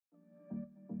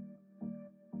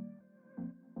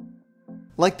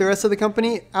Like the rest of the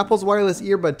company, Apple's wireless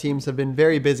earbud teams have been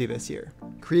very busy this year.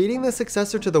 Creating the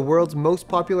successor to the world's most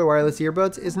popular wireless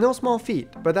earbuds is no small feat,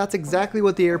 but that's exactly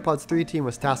what the AirPods 3 team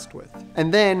was tasked with.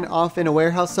 And then, off in a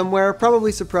warehouse somewhere,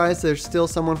 probably surprised there's still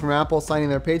someone from Apple signing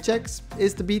their paychecks,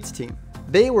 is the Beats team.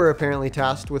 They were apparently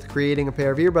tasked with creating a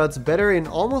pair of earbuds better in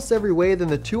almost every way than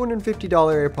the $250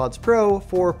 AirPods Pro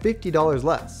for $50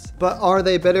 less. But are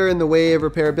they better in the way of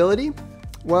repairability?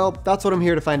 Well, that's what I'm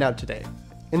here to find out today.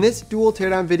 In this dual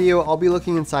teardown video, I'll be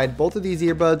looking inside both of these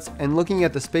earbuds and looking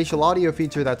at the spatial audio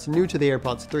feature that's new to the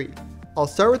AirPods 3. I'll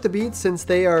start with the Beats since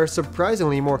they are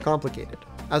surprisingly more complicated.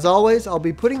 As always, I'll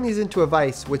be putting these into a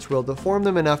vise which will deform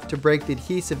them enough to break the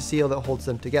adhesive seal that holds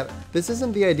them together. This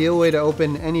isn't the ideal way to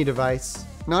open any device.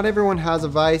 Not everyone has a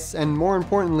vise, and more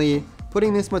importantly,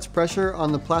 putting this much pressure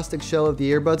on the plastic shell of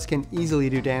the earbuds can easily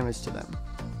do damage to them.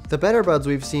 The better buds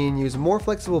we've seen use more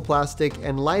flexible plastic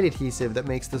and light adhesive that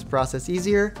makes this process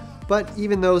easier, but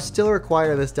even those still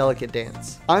require this delicate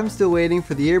dance. I'm still waiting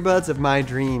for the earbuds of my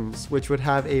dreams, which would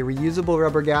have a reusable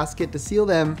rubber gasket to seal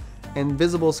them and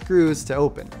visible screws to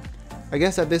open. I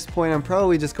guess at this point I'm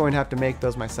probably just going to have to make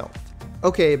those myself.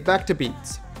 Okay, back to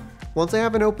Beats. Once I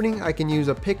have an opening, I can use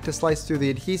a pick to slice through the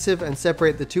adhesive and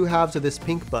separate the two halves of this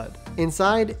pink bud.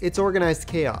 Inside, it's organized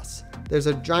chaos. There's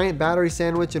a giant battery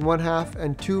sandwich in one half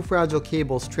and two fragile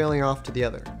cables trailing off to the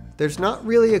other. There's not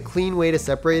really a clean way to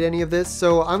separate any of this,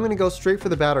 so I'm going to go straight for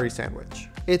the battery sandwich.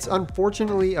 It's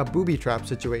unfortunately a booby trap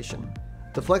situation.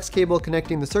 The flex cable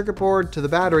connecting the circuit board to the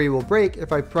battery will break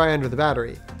if I pry under the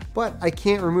battery, but I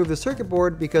can't remove the circuit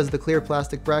board because the clear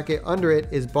plastic bracket under it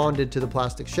is bonded to the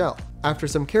plastic shell. After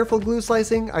some careful glue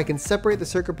slicing, I can separate the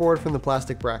circuit board from the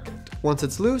plastic bracket. Once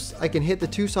it's loose, I can hit the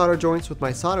two solder joints with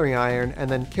my soldering iron and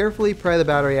then carefully pry the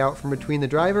battery out from between the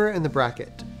driver and the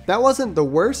bracket. That wasn't the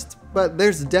worst, but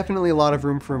there's definitely a lot of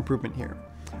room for improvement here.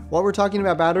 While we're talking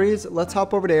about batteries, let's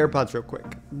hop over to AirPods real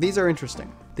quick. These are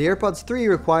interesting. The AirPods 3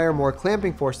 require more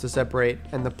clamping force to separate,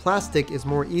 and the plastic is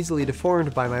more easily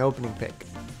deformed by my opening pick.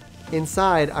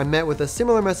 Inside, I'm met with a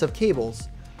similar mess of cables,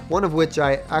 one of which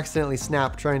I accidentally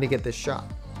snapped trying to get this shot.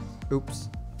 Oops.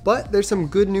 But there's some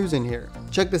good news in here.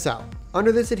 Check this out.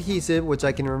 Under this adhesive, which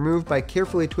I can remove by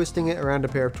carefully twisting it around a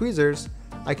pair of tweezers,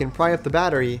 I can pry up the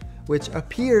battery, which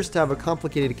appears to have a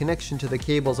complicated connection to the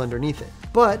cables underneath it.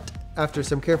 But after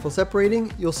some careful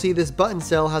separating, you'll see this button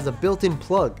cell has a built-in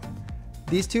plug.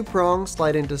 These two prongs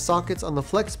slide into sockets on the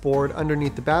flex board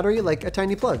underneath the battery like a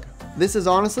tiny plug. This is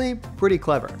honestly pretty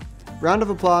clever. Round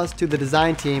of applause to the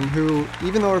design team who,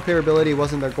 even though repairability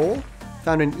wasn't their goal,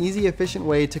 found an easy, efficient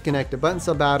way to connect a button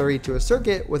cell battery to a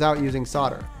circuit without using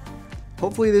solder.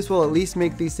 Hopefully this will at least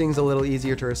make these things a little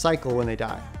easier to recycle when they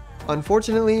die.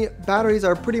 Unfortunately, batteries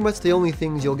are pretty much the only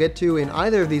things you'll get to in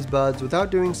either of these buds without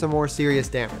doing some more serious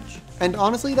damage. And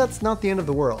honestly, that's not the end of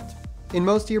the world. In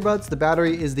most earbuds, the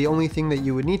battery is the only thing that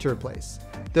you would need to replace,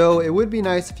 though it would be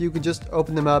nice if you could just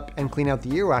open them up and clean out the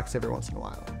earwax every once in a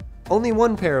while. Only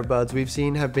one pair of buds we've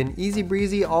seen have been easy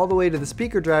breezy all the way to the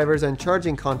speaker drivers and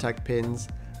charging contact pins,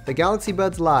 the Galaxy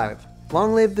Buds Live.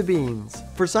 Long live the beans.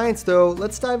 For science though,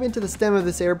 let's dive into the stem of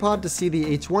this AirPod to see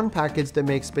the H1 package that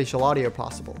makes spatial audio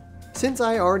possible. Since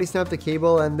I already snapped the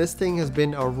cable and this thing has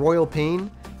been a royal pain,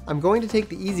 I'm going to take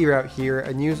the easy route here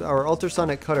and use our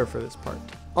ultrasonic cutter for this part.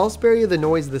 I'll spare you the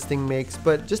noise this thing makes,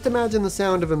 but just imagine the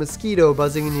sound of a mosquito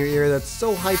buzzing in your ear that's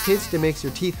so high-pitched it makes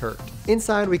your teeth hurt.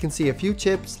 Inside we can see a few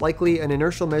chips, likely an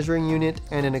inertial measuring unit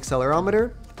and an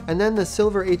accelerometer, and then the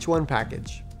silver H1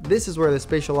 package. This is where the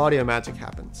spatial audio magic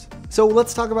happens. So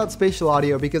let's talk about spatial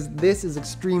audio because this is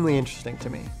extremely interesting to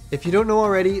me. If you don't know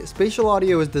already, spatial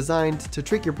audio is designed to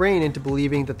trick your brain into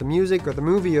believing that the music or the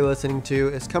movie you're listening to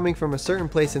is coming from a certain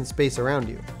place in space around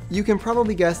you. You can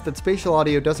probably guess that spatial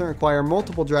audio doesn't require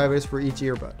multiple drivers for each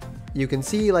earbud. You can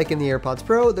see, like in the AirPods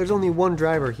Pro, there's only one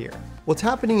driver here. What's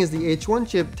happening is the H1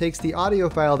 chip takes the audio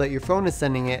file that your phone is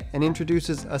sending it and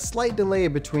introduces a slight delay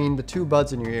between the two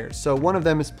buds in your ears, so one of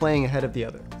them is playing ahead of the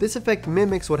other. This effect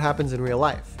mimics what happens in real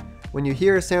life. When you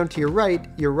hear a sound to your right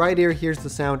ear hears the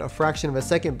sound a fraction of a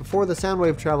second before the sound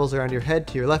wave travels around your head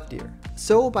to your left ear.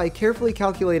 So by carefully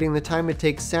calculating the time it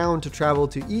takes sound to travel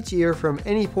to each ear from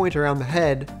any point around the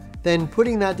head, then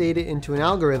putting that data into an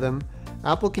algorithm,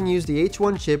 Apple can use the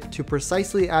H1 chip to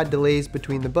precisely add delays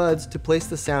between the buds to place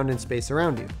the sound in space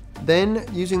around you. Then,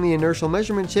 using the inertial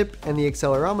measurement chip and the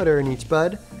accelerometer in each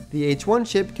bud, the H1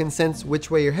 chip can sense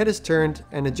which way your head is turned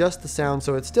and adjust the sound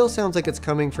so it still sounds like it's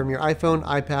coming from your iPhone,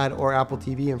 iPad, or Apple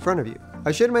TV in front of you.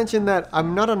 I should mention that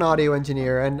I'm not an audio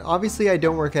engineer and obviously I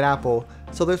don't work at Apple,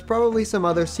 so there's probably some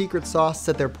other secret sauce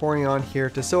that they're pouring on here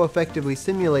to so effectively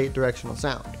simulate directional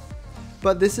sound.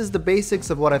 But this is the basics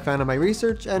of what I found in my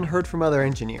research and heard from other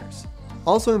engineers.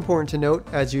 Also important to note,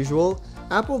 as usual,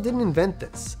 Apple didn't invent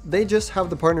this. They just have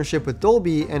the partnership with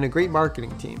Dolby and a great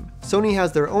marketing team. Sony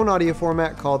has their own audio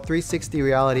format called 360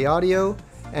 Reality Audio,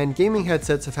 and gaming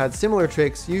headsets have had similar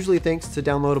tricks, usually thanks to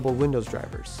downloadable Windows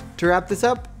drivers. To wrap this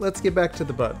up, let's get back to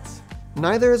the buds.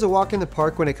 Neither is a walk in the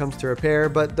park when it comes to repair,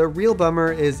 but the real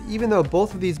bummer is even though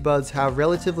both of these buds have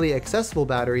relatively accessible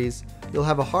batteries, you'll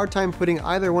have a hard time putting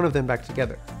either one of them back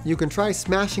together. You can try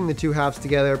smashing the two halves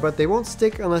together, but they won't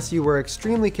stick unless you were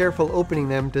extremely careful opening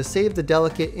them to save the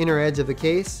delicate inner edge of the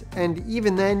case, and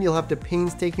even then you'll have to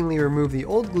painstakingly remove the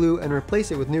old glue and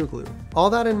replace it with new glue. All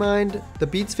that in mind, the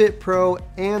Beats Fit Pro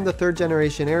and the 3rd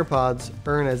generation AirPods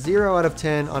earn a 0 out of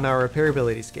 10 on our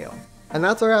repairability scale. And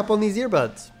that's our wrap on these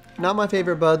earbuds. Not my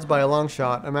favorite buds by a long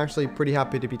shot. I'm actually pretty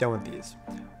happy to be done with these.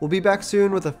 We'll be back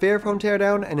soon with a Fairphone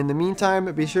teardown, and in the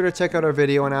meantime, be sure to check out our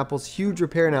video on Apple's huge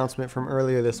repair announcement from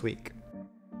earlier this week.